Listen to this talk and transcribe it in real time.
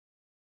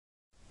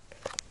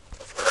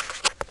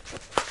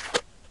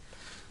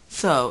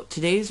So,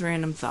 today's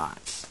random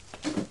thoughts.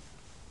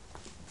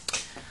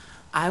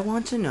 I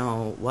want to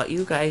know what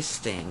you guys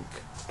think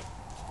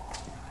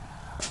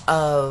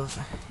of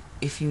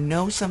if you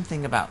know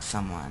something about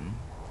someone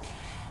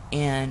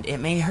and it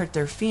may hurt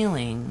their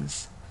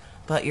feelings,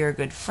 but you're a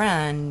good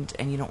friend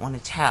and you don't want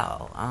to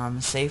tell.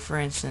 Say, for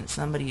instance,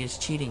 somebody is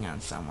cheating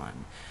on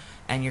someone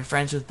and you're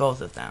friends with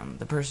both of them.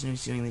 The person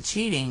who's doing the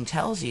cheating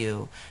tells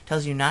you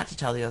not to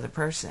tell the other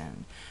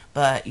person,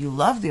 but you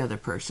love the other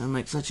person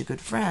like such a good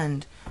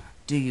friend.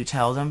 Do you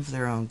tell them for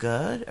their own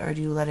good, or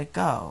do you let it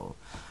go?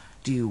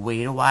 Do you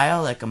wait a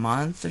while, like a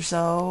month or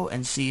so,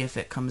 and see if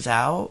it comes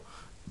out?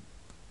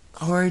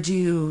 Or do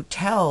you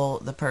tell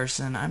the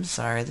person, I'm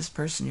sorry, this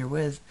person you're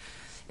with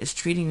is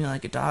treating you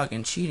like a dog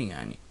and cheating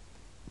on you?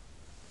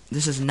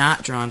 This is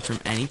not drawn from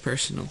any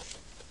personal,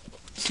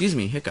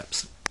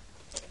 hiccups,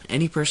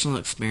 any personal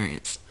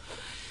experience.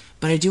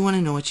 But I do want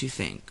to know what you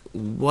think.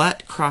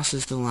 What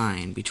crosses the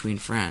line between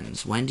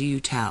friends? When do you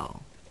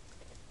tell?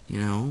 You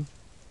know?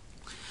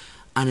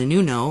 On a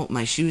new note,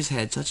 my shoes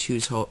had such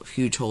huge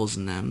holes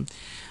in them.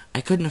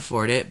 I couldn't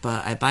afford it,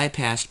 but I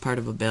bypassed part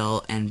of a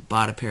bill and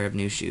bought a pair of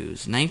new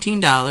shoes.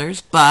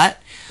 $19, but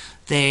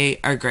they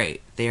are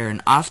great. They are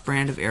an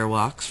off-brand of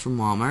Airwalks from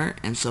Walmart,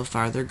 and so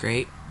far they're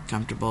great,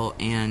 comfortable,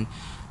 and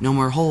no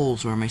more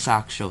holes where my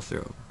socks show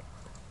through.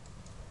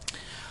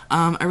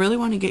 I really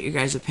want to get your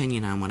guys'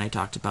 opinion on what I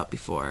talked about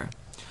before.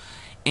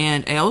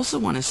 And I also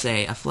want to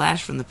say, a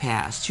flash from the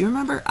past. Do you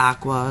remember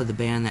Aqua, the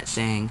band that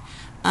sang,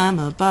 I'm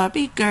a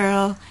Barbie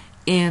girl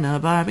in a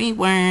Barbie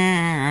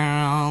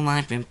world,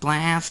 life in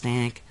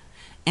plastic,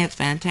 it's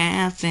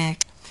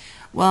fantastic.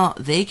 Well,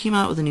 they came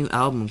out with a new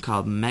album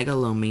called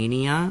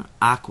Megalomania.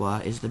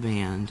 Aqua is the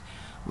band.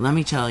 Let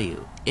me tell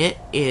you, it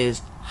is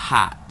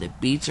hot. The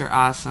beats are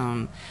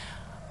awesome.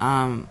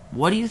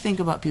 What do you think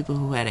about people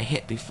who had a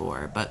hit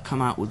before but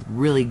come out with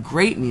really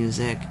great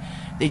music?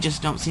 They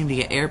just don't seem to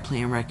get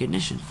airplay and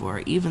recognition for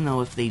it, even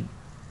though if they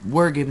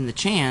were given the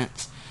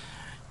chance,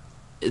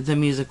 the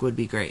music would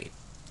be great.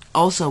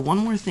 Also, one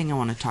more thing I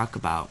want to talk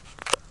about.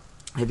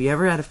 Have you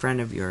ever had a friend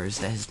of yours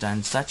that has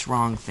done such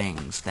wrong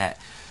things that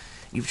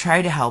you've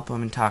tried to help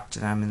them and talk to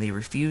them and they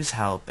refuse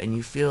help, and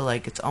you feel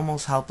like it's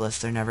almost helpless,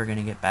 they're never going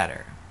to get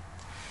better?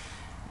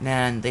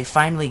 Then they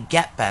finally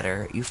get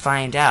better, you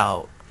find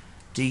out.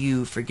 Do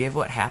you forgive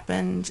what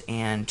happened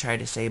and try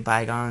to say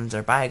bygones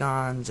are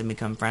bygones and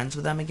become friends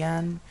with them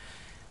again?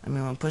 I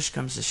mean, when push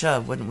comes to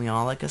shove, wouldn't we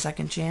all like a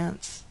second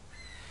chance?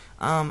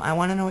 I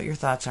want to know what your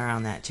thoughts are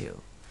on that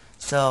too.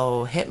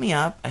 So hit me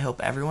up. I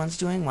hope everyone's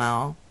doing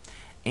well,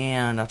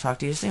 and I'll talk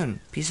to you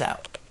soon. Peace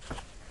out.